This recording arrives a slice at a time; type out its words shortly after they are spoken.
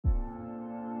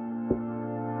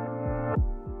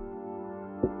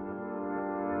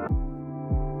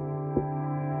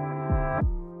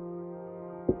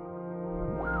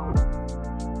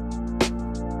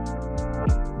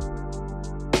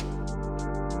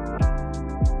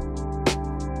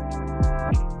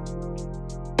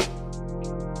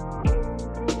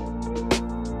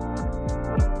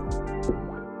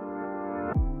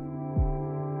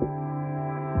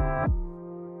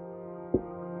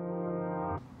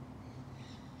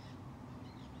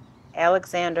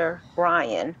Alexander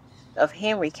Bryan of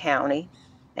Henry County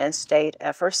and State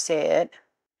aforesaid,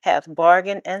 hath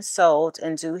bargained and sold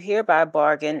and do hereby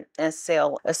bargain and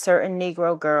sell a certain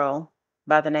Negro girl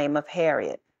by the name of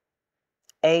Harriet,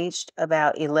 aged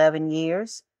about 11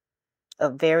 years,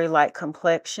 of very light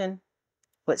complexion,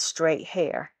 with straight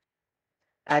hair.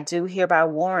 I do hereby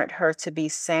warrant her to be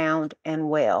sound and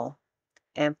well,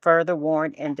 and further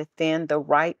warrant and defend the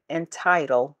right and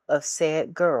title of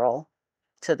said girl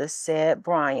to the said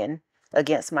Bryan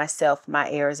against myself, my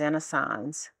heirs, and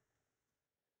assigns.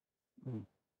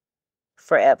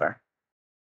 Forever.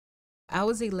 I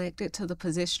was elected to the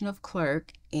position of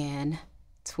clerk in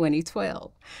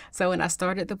 2012. So when I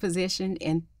started the position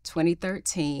in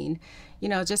 2013,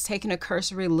 just taking a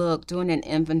cursory look, doing an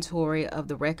inventory of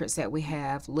the records that we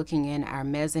have, looking in our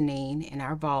mezzanine, in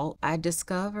our vault, I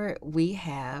discovered we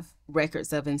have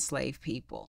records of enslaved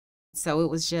people. So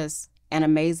it was just an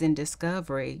amazing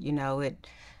discovery, it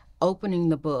opening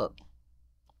the book,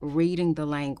 reading the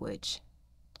language,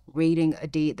 reading a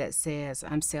deed that says,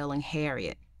 I'm selling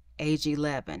Harriet, age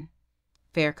 11,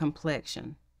 fair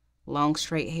complexion, long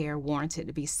straight hair, warranted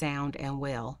to be sound and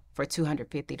well, for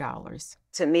 $250.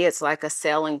 To me, it's like a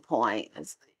selling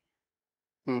point.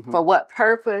 For what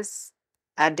purpose,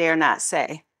 I dare not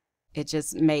say. It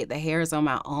just made the hairs on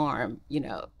my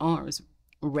arms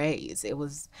raise. It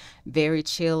was very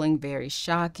chilling, very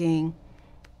shocking,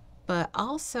 but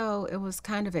also it was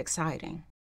kind of exciting.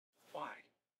 Why?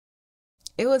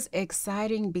 It was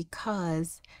exciting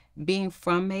because being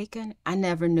from Macon, I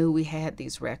never knew we had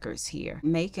these records here.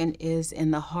 Macon is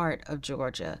in the heart of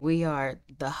Georgia. We are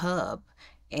the hub,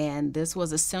 and this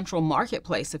was a central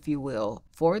marketplace, if you will,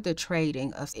 for the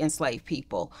trading of enslaved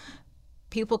people.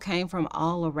 People came from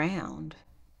all around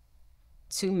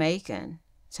to Macon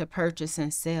to purchase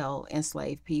and sell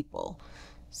enslaved people.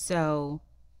 So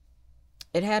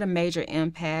it had a major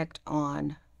impact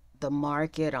on the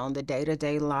market, on the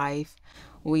day-to-day life.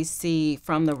 We see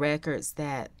from the records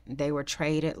that they were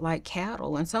traded like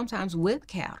cattle, and sometimes with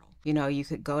cattle. You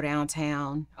could go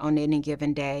downtown on any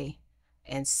given day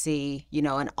and see,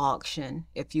 an auction,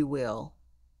 if you will,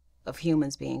 of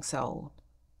humans being sold.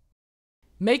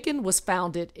 Macon was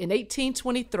founded in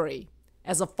 1823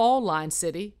 as a fall line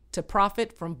city to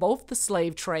profit from both the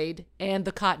slave trade and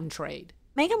the cotton trade.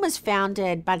 Macon was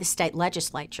founded by the state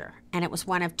legislature, and it was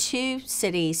one of two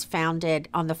cities founded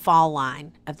on the fall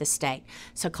line of the state.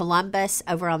 So Columbus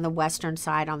over on the western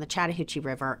side on the Chattahoochee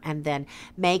River, and then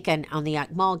Macon on the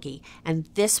Ocmulgee. And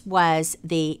this was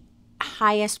the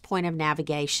highest point of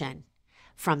navigation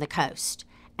from the coast.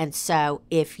 And so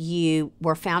if you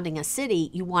were founding a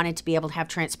city, you wanted to be able to have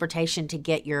transportation to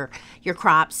get your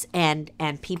crops and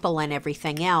people and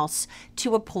everything else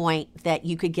to a point that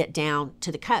you could get down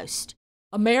to the coast.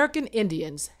 American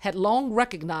Indians had long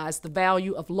recognized the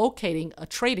value of locating a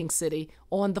trading city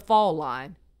on the fall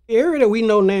line. The area that we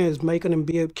know now as Macon and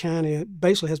Bibb County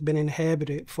basically has been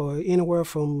inhabited for anywhere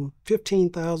from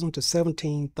 15,000 to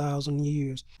 17,000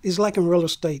 years. It's like in real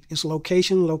estate. It's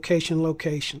location, location,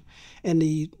 location. And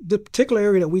the particular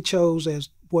area that we chose as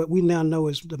what we now know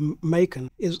as the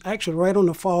Macon is actually right on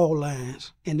the fall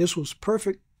lines. And this was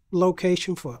perfect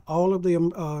location for all of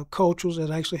the cultures that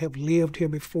actually have lived here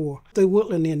before. The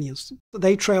woodland Indians,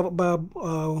 they traveled by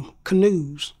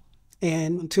canoes.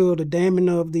 And until the damming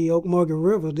of the Ocmulgee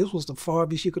River, this was the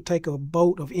farthest you could take a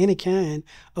boat of any kind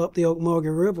up the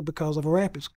Ocmulgee River because of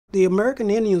rapids. The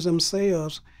American Indians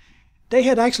themselves, they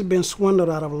had actually been swindled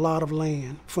out of a lot of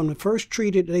land. From the first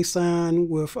treaty that they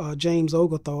signed with James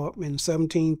Oglethorpe in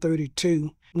 1732,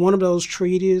 one of those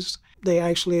treaties, they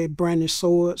actually brandished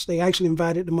swords. They actually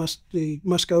invited the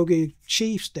Muskogee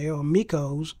chiefs there, or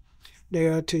Mikos,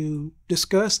 there to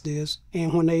discuss this,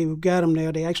 and when they got them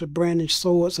there, they actually brandished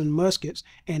swords and muskets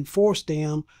and forced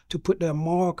them to put their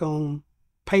mark on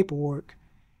paperwork.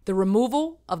 The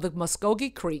removal of the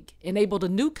Muskogee Creek enabled a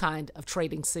new kind of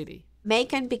trading city.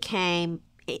 Macon became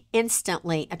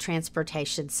instantly a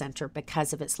transportation center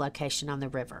because of its location on the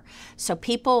river. So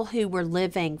people who were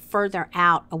living further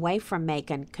out away from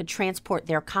Macon could transport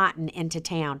their cotton into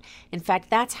town. In fact,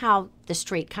 that's how the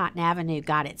street Cotton Avenue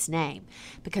got its name,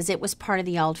 because it was part of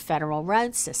the old federal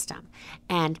road system.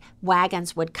 And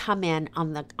wagons would come in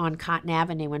on Cotton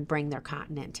Avenue and bring their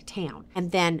cotton into town.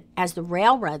 And then as the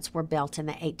railroads were built in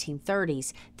the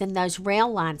 1830s, then those rail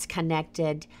lines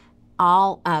connected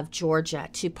all of Georgia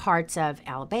to parts of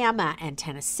Alabama and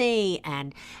Tennessee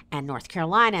and North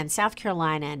Carolina and South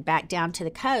Carolina and back down to the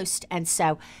coast. And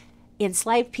so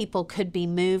enslaved people could be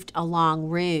moved along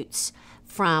routes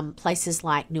from places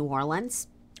like New Orleans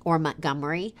or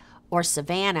Montgomery or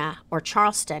Savannah or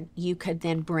Charleston, you could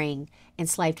then bring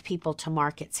enslaved people to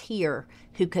markets here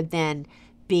who could then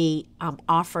be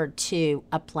offered to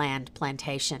upland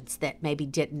plantations that maybe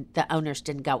the owners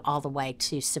didn't go all the way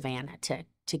to Savannah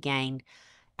to gain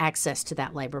access to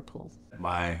that labor pool.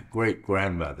 My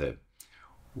great-grandmother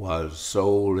was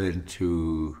sold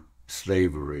into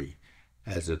slavery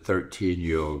as a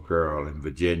 13-year-old girl in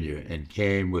Virginia and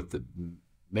came with the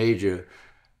major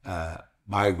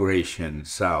migration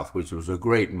south, which was a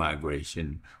great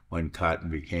migration when cotton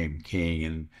became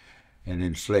king and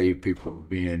enslaved people were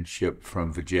being shipped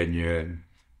from Virginia and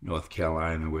North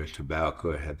Carolina, where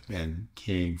tobacco had been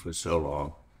king for so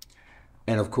long.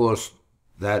 And of course,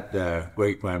 that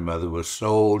great-grandmother was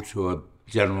sold to a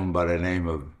gentleman by the name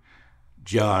of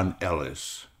John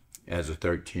Ellis as a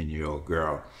 13-year-old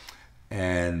girl,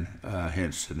 and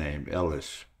hence the name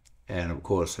Ellis. And of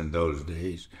course, in those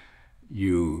days,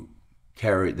 you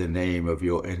carried the name of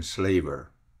your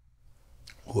enslaver,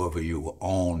 whoever you were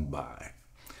owned by.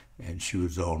 And she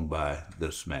was owned by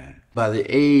this man. By the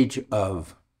age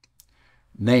of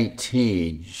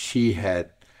 19, she had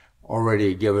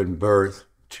already given birth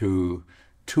to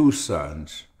 2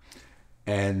 sons,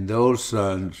 and those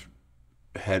sons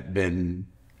had been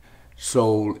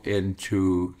sold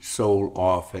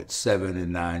off at 7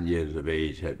 and 9 years of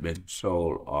age, had been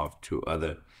sold off to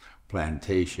other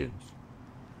plantations.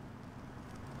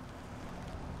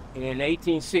 In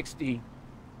 1860,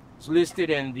 it's listed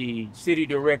in the city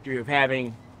directory of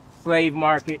having slave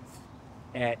markets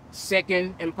at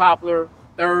 2nd and Poplar,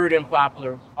 3rd and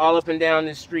Poplar, all up and down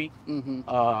the street.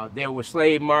 There were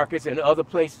slave markets, and other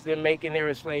places in Macon there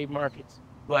were slave markets.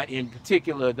 But in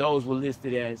particular, those were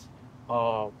listed as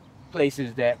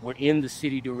places that were in the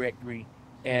city directory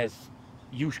as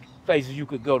places you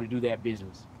could go to do that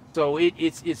business. So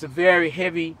it's a very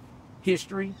heavy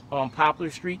history on Poplar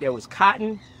Street. There was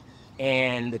cotton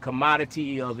and the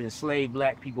commodity of enslaved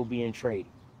black people being traded.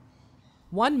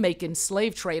 One Macon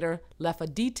slave trader left a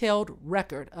detailed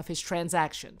record of his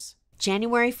transactions.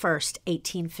 January 1st,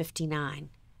 1859,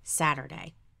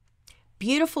 Saturday.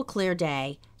 Beautiful clear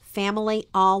day, family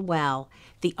all well.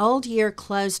 The old year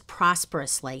closed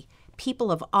prosperously. People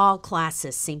of all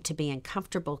classes seem to be in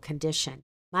comfortable condition.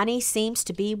 Money seems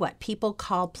to be what people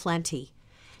call plenty.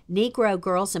 Negro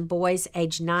girls and boys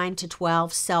aged 9 to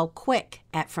 12 sell quick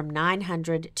at from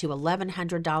 $900 to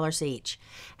 $1,100 each,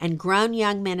 and grown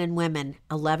young men and women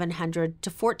 $1,100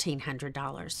 to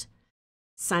 $1,400.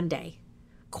 Sunday.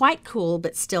 Quite cool,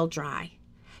 but still dry.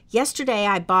 Yesterday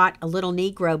I bought a little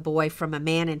Negro boy from a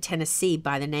man in Tennessee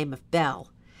by the name of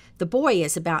Bell. The boy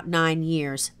is about 9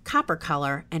 years, copper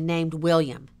color, and named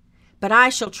William. But I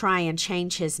shall try and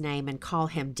change his name and call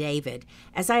him David,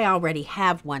 as I already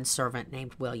have one servant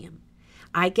named William.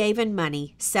 I gave in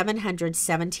money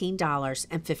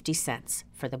 $717.50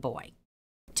 for the boy.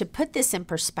 To put this in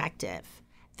perspective,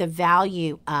 the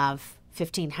value of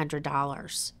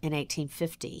 $1,500 in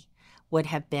 1850 would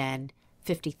have been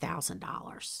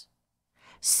 $50,000.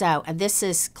 So, and this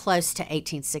is close to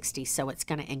 1860, so it's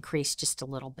going to increase just a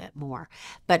little bit more.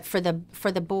 But for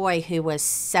the boy who was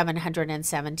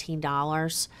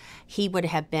 $717, he would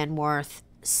have been worth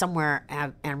somewhere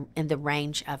in the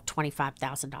range of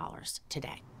 $25,000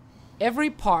 today.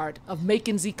 Every part of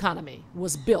Macon's economy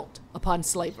was built upon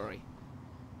slavery.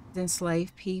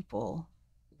 Enslaved people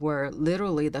were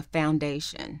literally the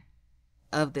foundation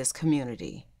of this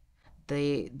community.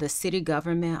 The city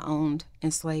government owned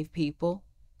enslaved people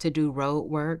to do road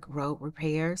work, road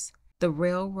repairs. The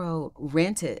railroad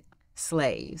rented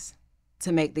slaves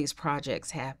to make these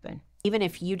projects happen. Even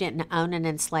if you didn't own an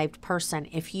enslaved person,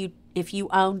 if you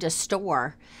owned a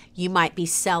store, you might be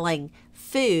selling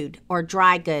food or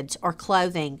dry goods or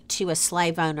clothing to a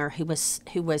slave owner who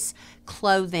was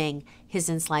clothing his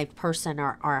enslaved person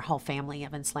or a whole family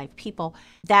of enslaved people.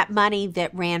 That money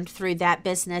that ran through that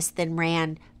business then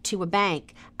ran to a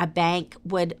bank. A bank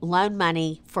would loan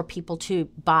money for people to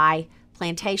buy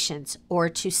plantations or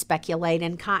to speculate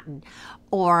in cotton,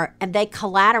 and they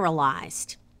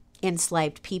collateralized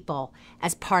enslaved people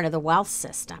as part of the wealth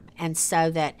system, and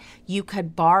so that you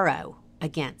could borrow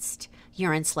against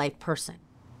your enslaved person.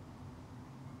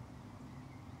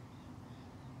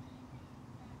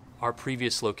 Our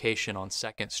previous location on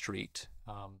 2nd Street,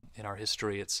 in our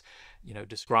history, it's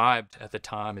described at the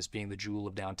time as being the jewel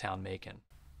of downtown Macon.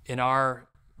 In our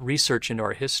research into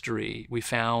our history, we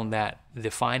found that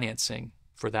the financing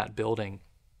for that building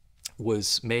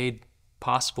was made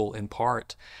possible in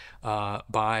part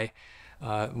by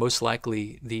most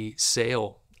likely the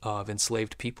sale of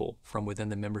enslaved people from within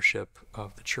the membership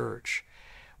of the church,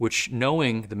 which,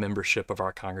 knowing the membership of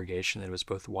our congregation, that it was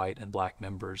both white and black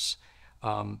members,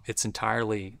 it's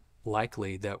entirely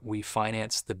likely that we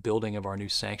financed the building of our new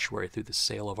sanctuary through the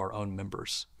sale of our own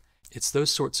members. It's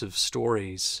those sorts of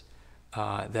stories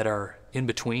that are in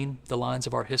between the lines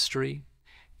of our history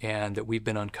and that we've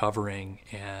been uncovering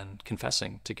and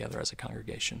confessing together as a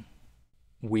congregation.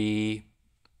 We,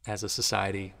 as a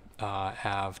society,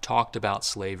 have talked about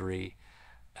slavery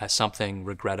as something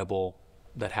regrettable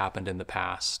that happened in the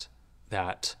past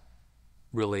that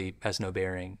really has no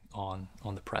bearing on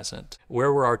the present.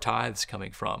 Where were our tithes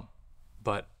coming from?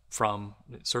 But from,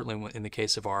 certainly in the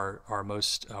case of our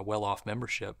most well-off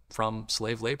membership, from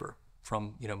slave labor,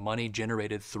 from money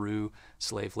generated through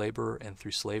slave labor and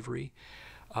through slavery.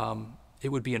 It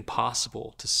would be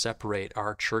impossible to separate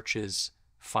our church's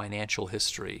financial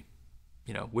history,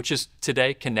 which is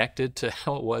today connected to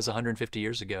how it was 150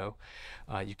 years ago.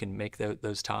 You can make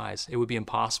those ties. It would be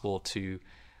impossible to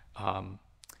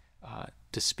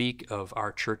speak of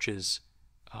our church's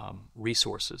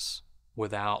resources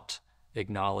without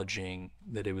acknowledging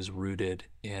that it was rooted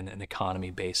in an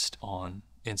economy based on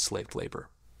enslaved labor.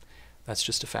 That's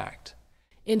just a fact.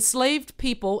 Enslaved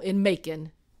people in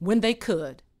Macon, when they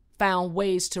could, found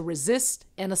ways to resist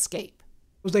and escape.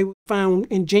 They found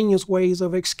ingenious ways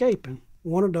of escaping.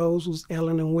 One of those was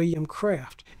Ellen and William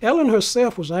Craft. Ellen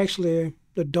herself was actually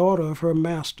the daughter of her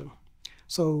master.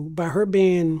 So by her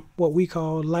being what we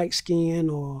call light skin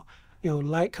or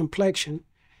light complexion,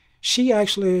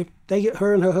 her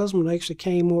and her husband actually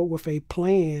came up with a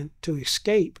plan to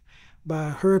escape by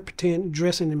her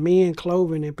dressing in men's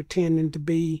clothing and pretending to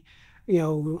be,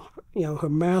 her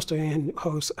master, and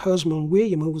her husband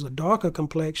William, who was a darker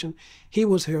complexion, he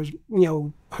was her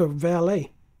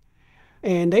valet.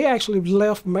 And they actually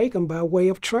left Macon by way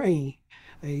of train.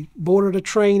 They boarded a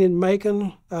train in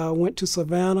Macon, went to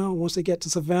Savannah. Once they got to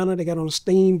Savannah, they got on a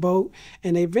steamboat,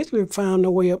 and they eventually found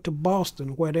their way up to Boston,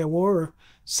 where there were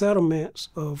settlements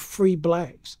of free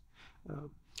blacks.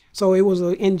 So it was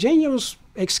an ingenious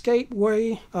escape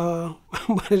way,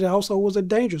 but it also was a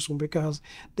dangerous one because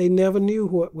they never knew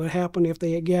what would happen if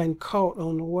they had gotten caught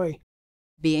on the way.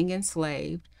 Being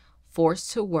enslaved,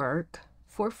 forced to work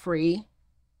for free,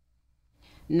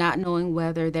 not knowing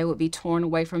whether they would be torn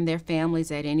away from their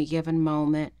families at any given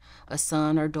moment, a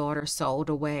son or daughter sold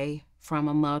away from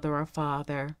a mother or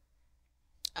father,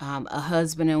 a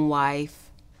husband and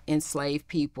wife, enslaved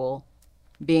people,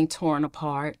 being torn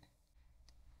apart,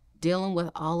 dealing with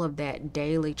all of that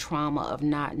daily trauma of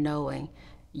not knowing,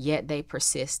 yet they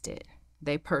persisted,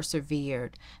 they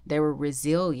persevered, they were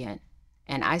resilient,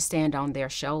 and I stand on their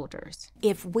shoulders.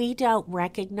 If we don't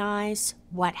recognize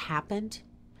what happened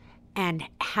and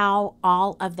how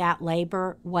all of that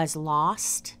labor was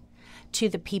lost to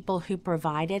the people who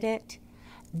provided it,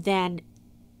 then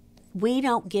we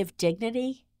don't give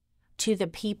dignity to the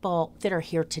people that are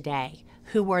here today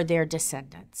who were their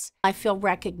descendants. I feel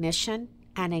recognition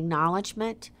and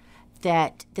acknowledgement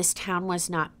that this town was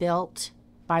not built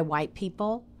by white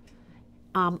people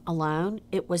alone.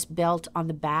 It was built on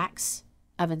the backs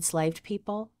of enslaved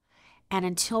people. And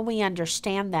until we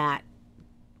understand that,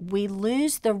 we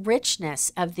lose the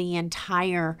richness of the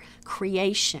entire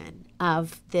creation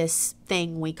of this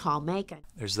thing we call Macon.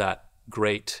 There's that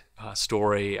great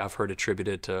story I've heard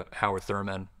attributed to Howard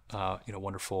Thurman,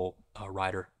 wonderful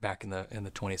writer back in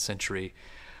the 20th century,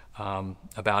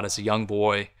 about as a young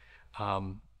boy,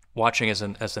 watching as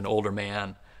an older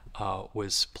man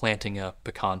was planting a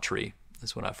pecan tree,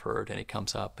 is what I've heard. And he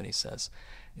comes up and he says,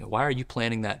 "Why are you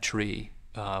planting that tree?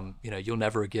 You'll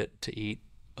never get to eat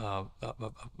of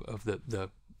the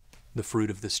fruit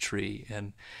of this tree."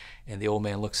 And the old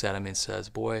man looks at him and says,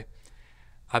 "Boy,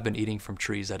 I've been eating from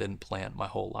trees I didn't plant my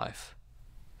whole life.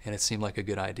 And it seemed like a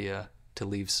good idea to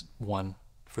leave one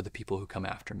for the people who come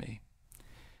after me."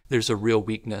 There's a real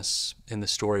weakness in the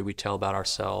story we tell about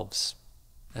ourselves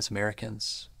as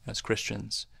Americans, as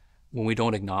Christians, when we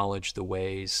don't acknowledge the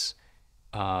ways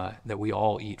that we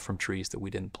all eat from trees that we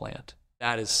didn't plant.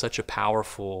 That is such a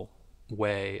powerful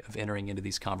way of entering into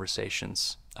these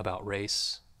conversations about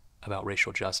race, about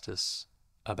racial justice,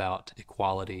 about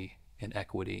equality and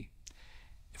equity.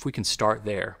 If we can start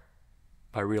there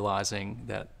by realizing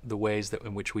that the ways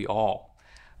in which we all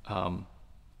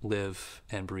live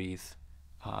and breathe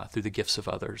through the gifts of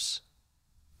others,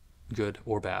 good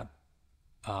or bad,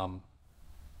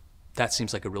 that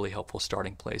seems like a really helpful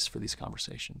starting place for these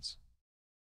conversations.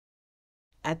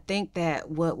 I think that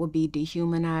what would be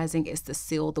dehumanizing is to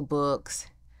seal the books,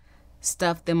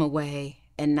 stuff them away,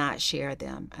 and not share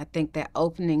them. I think that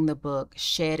opening the book,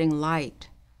 shedding light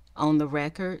on the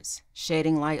records,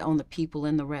 shedding light on the people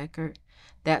in the record,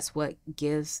 that's what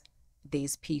gives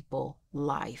these people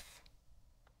life.